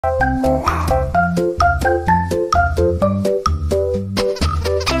Hello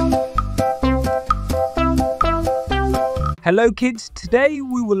kids, today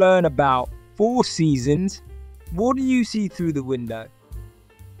we will learn about 4 seasons. What do you see through the window?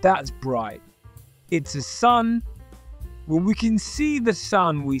 That's bright. It's a sun. When we can see the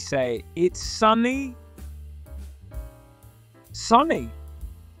sun, we say it's sunny. Sunny.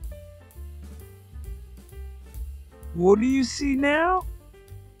 What do you see now?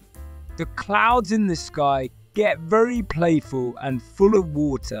 The clouds in the sky get very playful and full of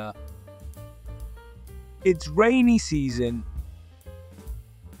water. It's rainy season.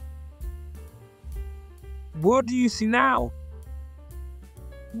 What do you see now?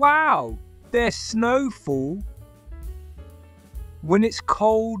 Wow, there's snowfall. When it's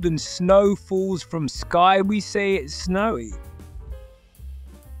cold and snow falls from sky, we say it's snowy.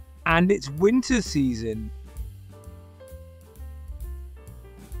 And it's winter season.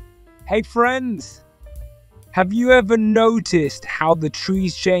 Hey friends, have you ever noticed how the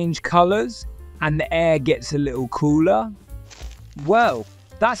trees change colors and the air gets a little cooler? Well,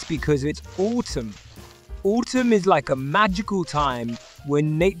 that's because it's autumn. Autumn is like a magical time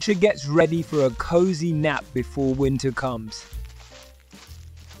when nature gets ready for a cozy nap before winter comes.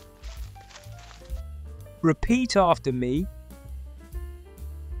 Repeat after me.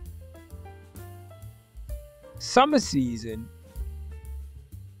 Summer season.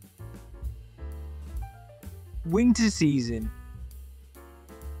 Winter season.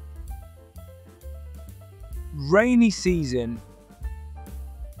 Rainy season.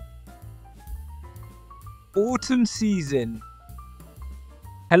 Autumn season.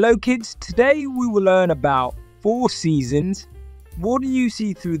 Hello kids, today we will learn about 4 seasons. What do you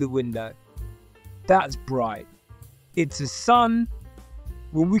see through the window? That's bright. It's a sun.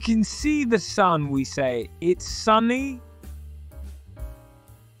 When we can see the sun, we say it's sunny.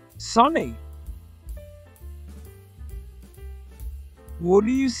 Sunny. What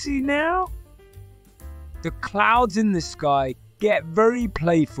do you see now? The clouds in the sky get very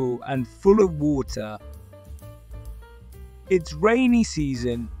playful and full of water. It's rainy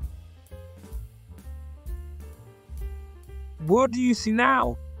season. What do you see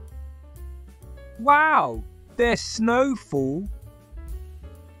now? Wow, there's snowfall.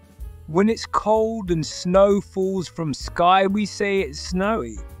 When it's cold and snow falls from sky, we say it's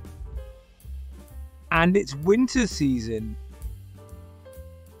snowy. And it's winter season.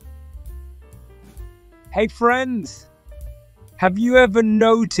 Hey friends, have you ever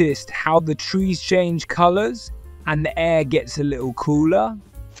noticed how the trees change colors and the air gets a little cooler?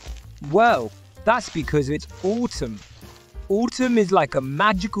 Well, that's because it's autumn. Autumn is like a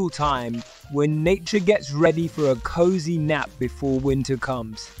magical time when nature gets ready for a cozy nap before winter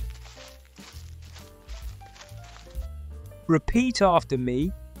comes. Repeat after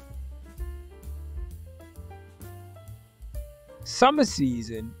me. Summer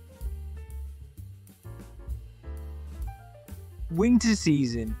season. Winter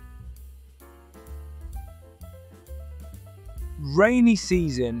season. Rainy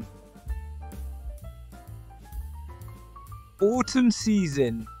season. Autumn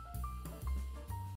season.